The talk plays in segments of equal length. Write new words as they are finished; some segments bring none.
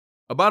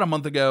About a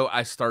month ago,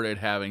 I started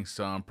having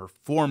some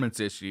performance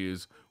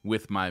issues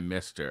with my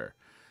MiSTer.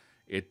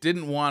 It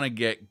didn't want to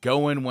get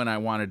going when I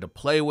wanted to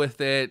play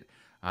with it.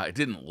 It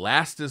didn't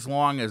last as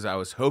long as I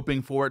was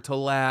hoping for it to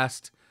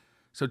last.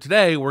 So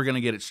today, we're going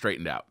to get it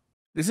straightened out.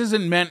 This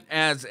isn't meant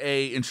as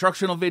an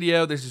instructional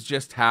video. This is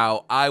just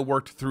how I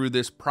worked through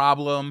this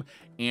problem,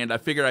 and I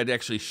figured I'd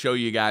actually show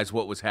you guys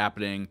what was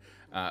happening,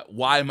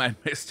 why my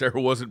MiSTer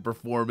wasn't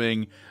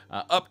performing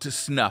up to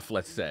snuff,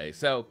 let's say.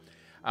 So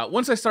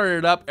once I started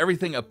it up,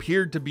 everything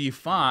appeared to be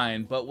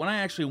fine, but when I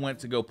actually went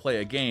to go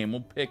play a game,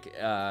 we'll pick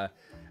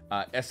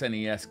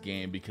SNES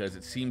game because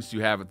it seems to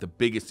have the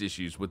biggest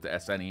issues with the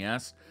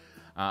SNES.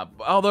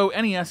 Although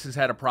NES has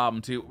had a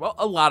problem too. Well,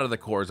 a lot of the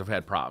cores have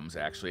had problems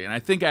actually, and I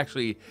think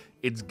actually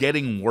it's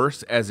getting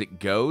worse as it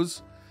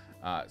goes.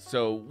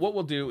 So what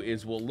we'll do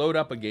is we'll load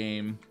up a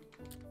game.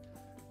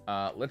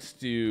 Let's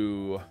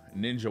do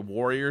Ninja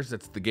Warriors.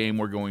 That's the game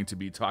we're going to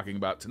be talking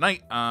about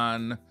tonight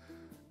on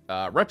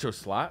Retro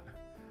Slot.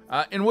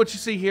 And what you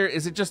see here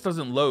is it just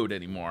doesn't load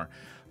anymore.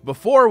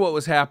 Before, what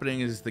was happening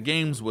is the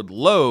games would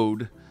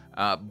load,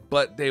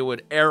 but they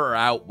would error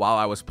out while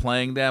I was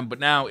playing them, but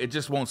now it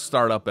just won't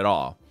start up at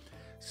all.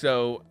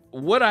 So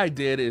what I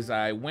did is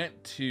I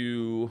went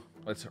to,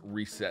 let's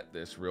reset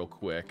this real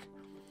quick.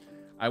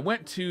 I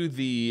went to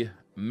the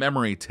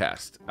memory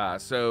test.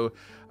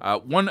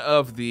 One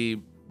of the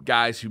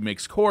guys who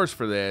makes cores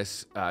for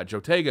this,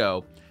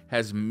 Jotego,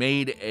 has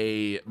made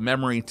a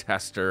memory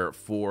tester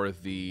for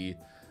the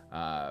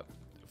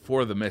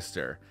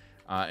MiSTer.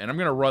 And I'm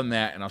going to run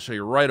that, and I'll show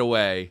you right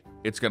away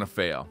it's going to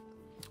fail.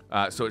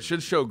 So it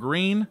should show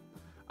green,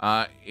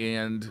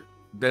 and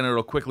then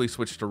it'll quickly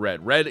switch to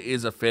red. Red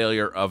is a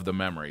failure of the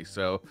memory,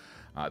 so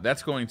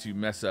that's going to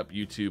mess up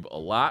YouTube a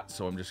lot,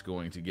 so I'm just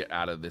going to get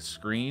out of this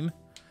screen.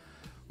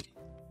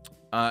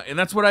 And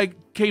that's what I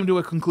came to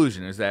a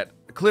conclusion, is that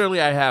clearly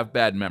I have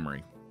bad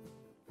memory.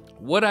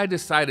 What I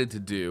decided to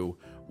do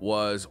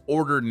was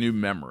order new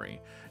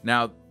memory.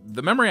 Now,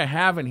 the memory I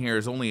have in here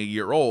is only a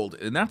year old,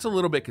 and that's a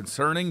little bit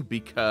concerning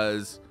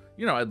because,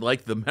 you know, I'd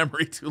like the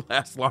memory to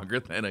last longer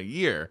than a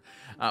year.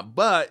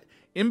 But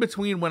in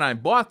between when I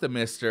bought the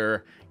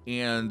MiSTer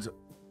and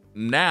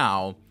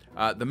now,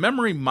 the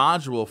memory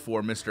module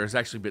for MiSTer has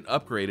actually been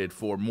upgraded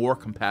for more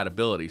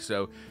compatibility.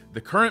 So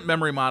the current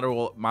memory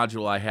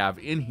module I have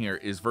in here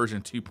is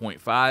version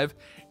 2.5,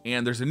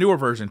 and there's a newer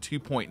version,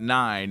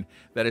 2.9,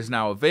 that is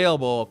now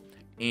available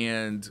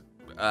and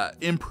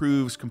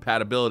improves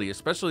compatibility,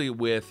 especially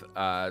with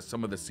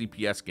some of the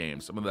CPS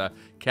games, some of the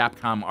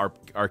Capcom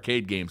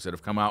arcade games that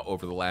have come out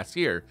over the last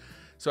year.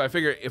 So I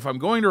figure if I'm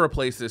going to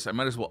replace this, I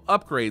might as well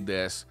upgrade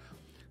this.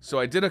 So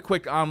I did a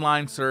quick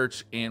online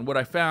search, and what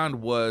I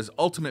found was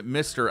Ultimate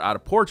MiSTer out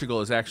of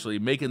Portugal is actually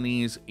making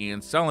these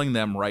and selling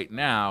them right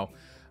now.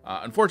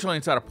 Unfortunately,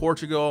 it's out of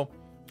Portugal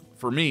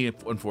for me,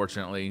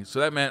 unfortunately, so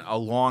that meant a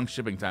long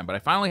shipping time. But I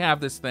finally have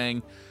this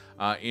thing,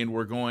 and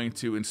we're going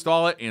to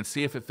install it and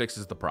see if it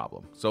fixes the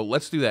problem. So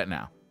let's do that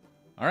now.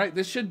 All right,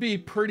 this should be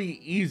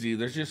pretty easy.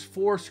 There's just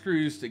 4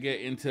 screws to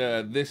get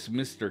into this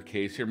MiSTer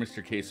case. Your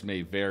MiSTer case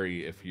may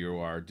vary if you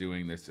are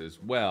doing this as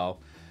well.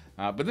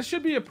 But this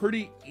should be a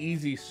pretty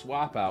easy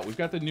swap out. We've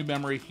got the new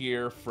memory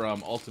here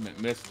from Ultimate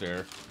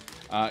MiSTer,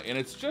 and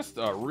it's just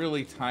a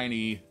really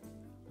tiny,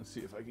 let's see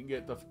if I can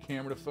get the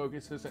camera to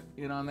focus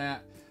in on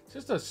that. It's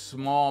just a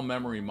small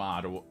memory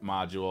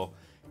module,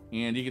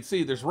 and you can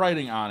see there's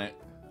writing on it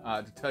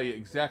to tell you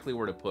exactly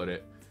where to put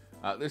it.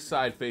 This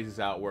side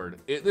faces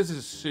outward. This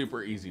is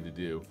super easy to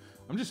do.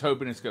 I'm just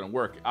hoping it's going to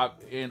work.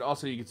 And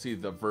also you can see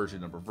the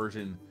version number,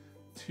 version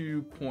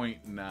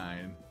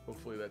 2.9.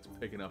 Hopefully that's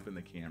picking up in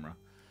the camera.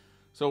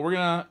 So we're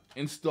going to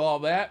install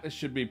that. This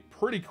should be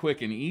pretty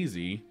quick and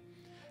easy.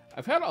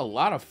 I've had a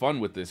lot of fun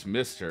with this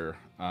MiSTer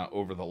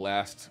over the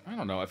last, I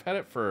don't know, I've had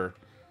it for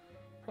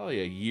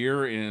probably a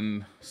year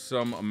and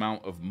some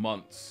amount of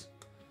months.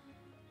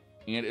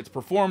 And it's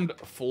performed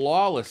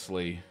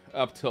flawlessly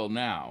up till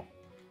now.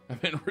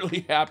 I've been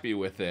really happy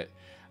with it.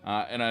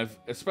 And I've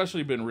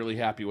especially been really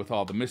happy with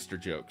all the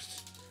MiSTer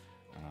jokes.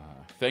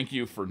 Thank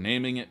you for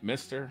naming it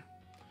MiSTer.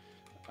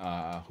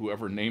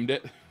 Whoever named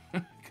it.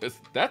 Because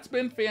that's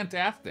been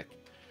fantastic.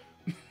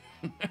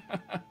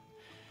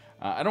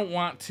 I don't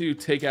want to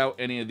take out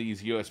any of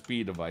these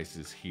USB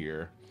devices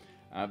here.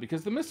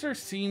 Because the MiSTer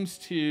seems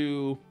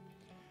to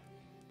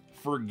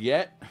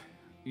forget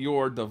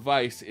your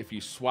device if you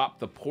swap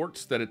the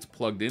ports that it's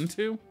plugged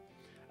into.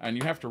 And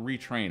you have to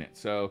retrain it.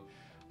 So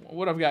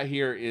what I've got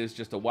here is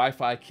just a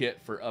Wi-Fi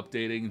kit for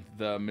updating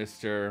the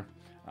MiSTer.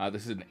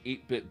 This is an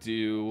 8-bit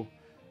do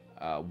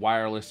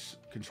wireless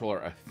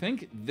controller. I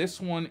think this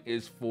one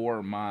is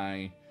for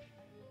my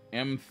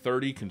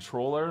M30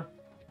 controller.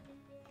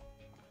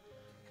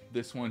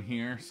 This one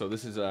here. So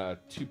this is a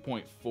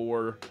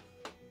 2.4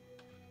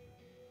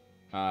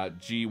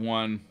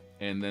 G1.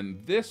 And then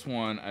this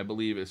one, I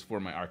believe, is for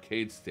my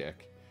arcade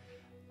stick.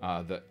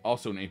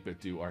 Also an 8-bit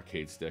do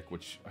arcade stick,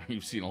 which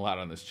you've seen a lot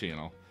on this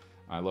channel.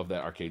 I love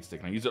that arcade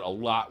stick. And I use it a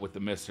lot with the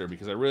MiSTer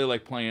because I really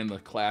like playing the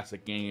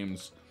classic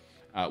games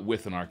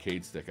with an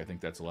arcade stick. I think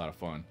that's a lot of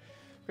fun.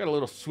 Got a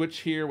little switch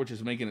here, which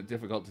is making it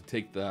difficult to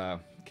take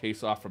the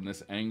case off from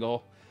this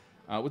angle.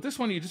 With this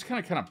one, you just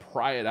kind of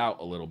pry it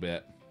out a little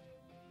bit.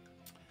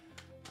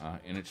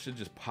 And it should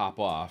just pop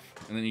off.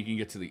 And then you can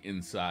get to the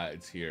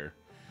insides here.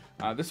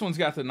 This one's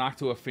got the knock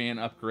to a fan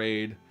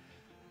upgrade.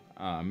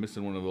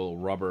 Missing one of the little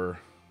rubber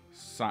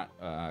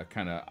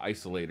kind of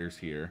isolators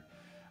here.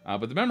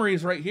 But the memory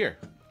is right here.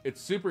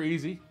 It's super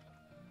easy.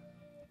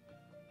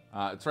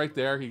 It's right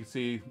there. You can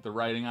see the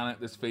writing on it.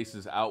 This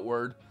faces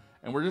outward.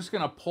 And we're just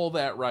going to pull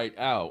that right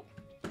out.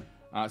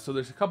 So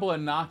there's a couple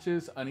of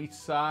notches on each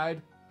side.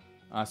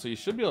 So you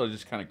should be able to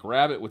just kind of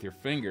grab it with your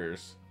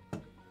fingers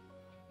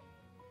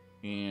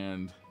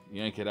and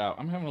yank it out.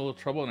 I'm having a little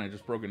trouble and I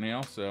just broke a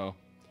nail, so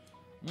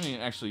I'm going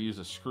to actually use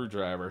a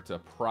screwdriver to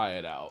pry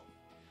it out.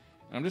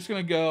 And I'm just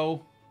going to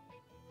go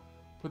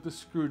put the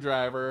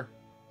screwdriver.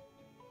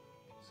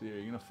 See, are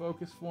you going to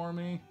focus for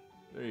me?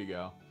 There you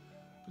go.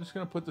 I'm just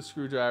going to put the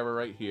screwdriver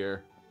right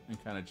here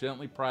and kind of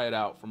gently pry it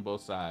out from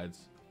both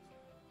sides.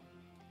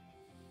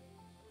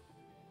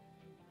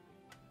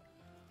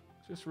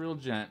 Just real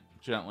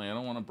gently. I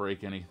don't want to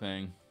break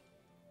anything.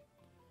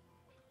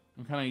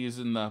 I'm kind of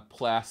using the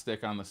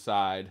plastic on the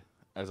side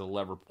as a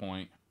lever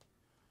point.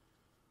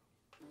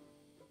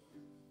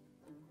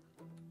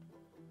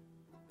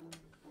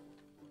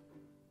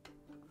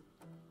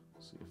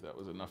 See if that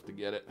was enough to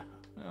get it.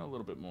 A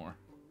little bit more.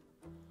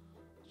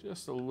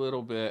 Just a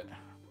little bit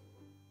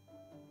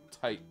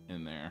tight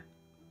in there.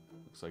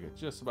 Looks like it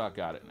just about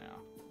got it now.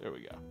 There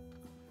we go.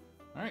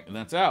 All right, and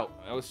that's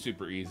out. That was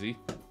super easy.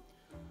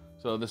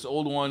 So this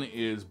old one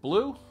is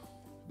blue.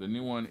 The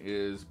new one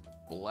is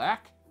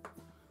black.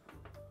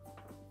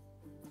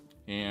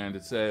 And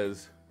it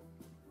says,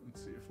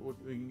 let's see if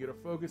we can get a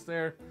focus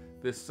there.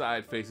 This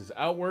side faces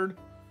outward.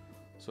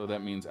 So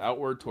that means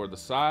outward toward the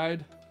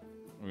side.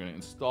 We're going to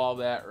install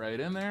that right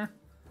in there.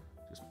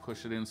 Just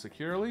push it in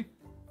securely.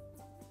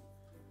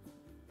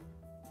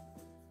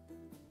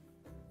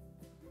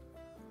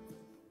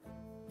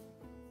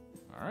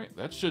 All right,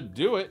 that should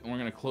do it. And we're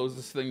going to close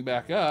this thing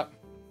back up.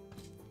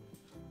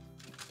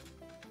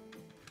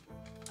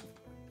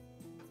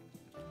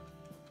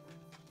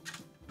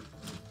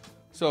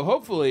 So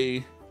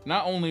hopefully,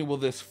 not only will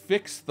this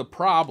fix the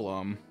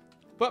problem,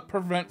 but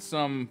prevent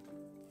some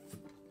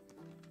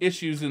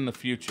issues in the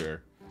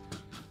future.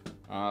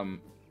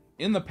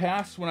 In the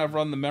past, when I've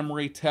run the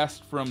memory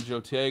test from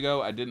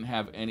Jotego, I didn't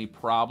have any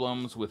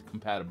problems with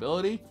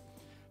compatibility,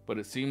 but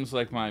it seems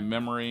like my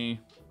memory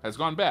has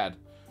gone bad,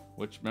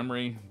 which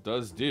memory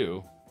does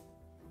do.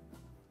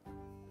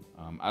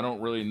 I don't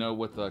really know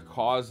what the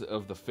cause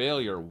of the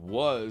failure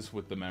was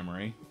with the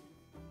memory.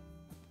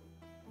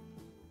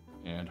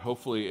 And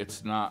hopefully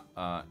it's not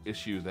an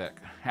issue that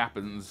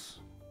happens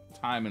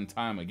time and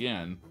time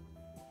again.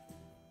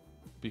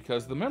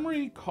 Because the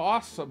memory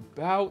costs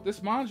about,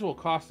 this module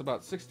costs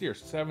about $60 or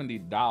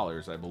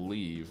 $70, I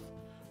believe,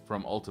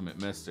 from Ultimate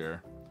MiSTer.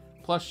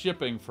 Plus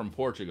shipping from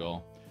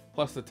Portugal.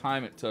 Plus the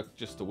time it took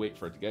just to wait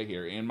for it to get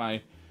here. And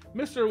my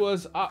MiSTer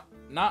was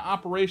not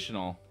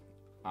operational,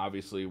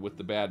 obviously, with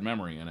the bad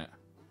memory in it.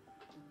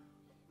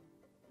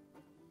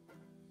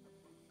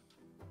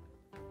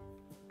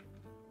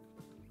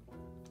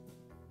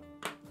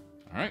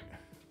 All right,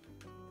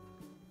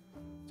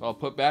 it's all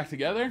put back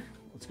together.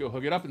 Let's go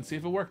hook it up and see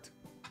if it worked.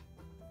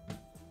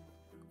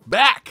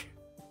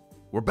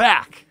 We're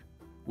back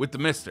with the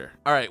MiSTer.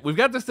 All right, we've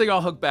got this thing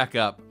all hooked back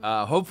up.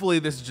 Hopefully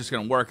this is just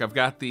gonna work. I've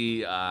got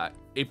the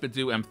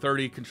 8BitDo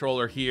M30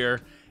 controller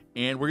here,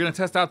 and we're gonna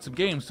test out some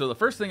games. So the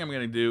first thing I'm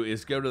gonna do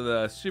is go to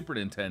the Super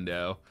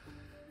Nintendo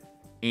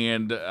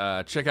and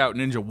check out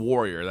Ninja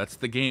Warrior. That's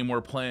the game we're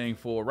playing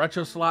for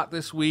Retro Slot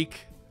this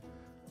week,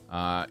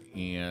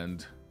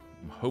 and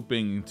I'm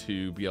hoping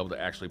to be able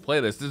to actually play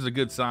this. This is a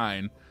good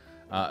sign.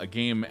 A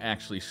game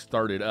actually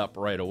started up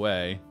right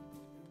away.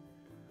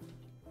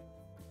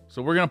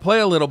 So we're going to play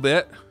a little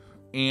bit,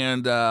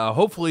 and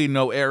hopefully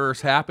no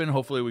errors happen.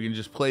 Hopefully we can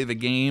just play the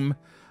game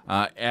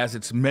as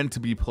it's meant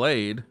to be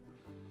played.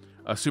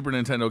 A Super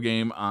Nintendo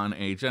game on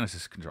a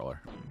Genesis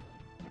controller.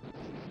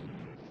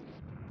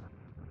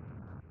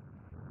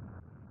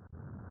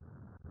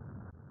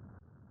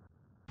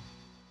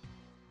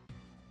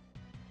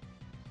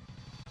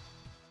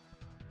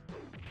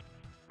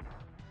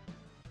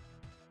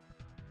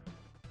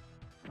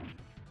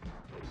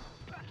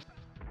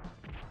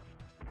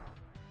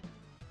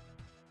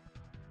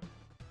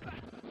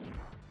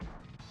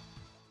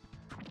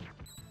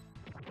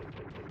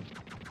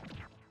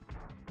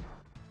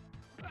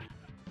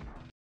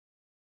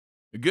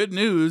 Good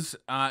news,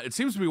 it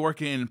seems to be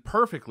working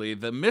perfectly.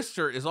 The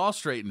MiSTer is all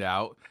straightened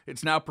out.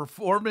 It's now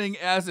performing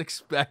as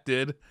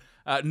expected.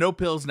 No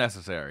pills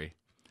necessary.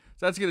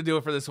 So that's going to do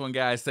it for this one,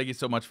 guys. Thank you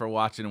so much for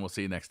watching, and we'll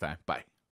see you next time. Bye.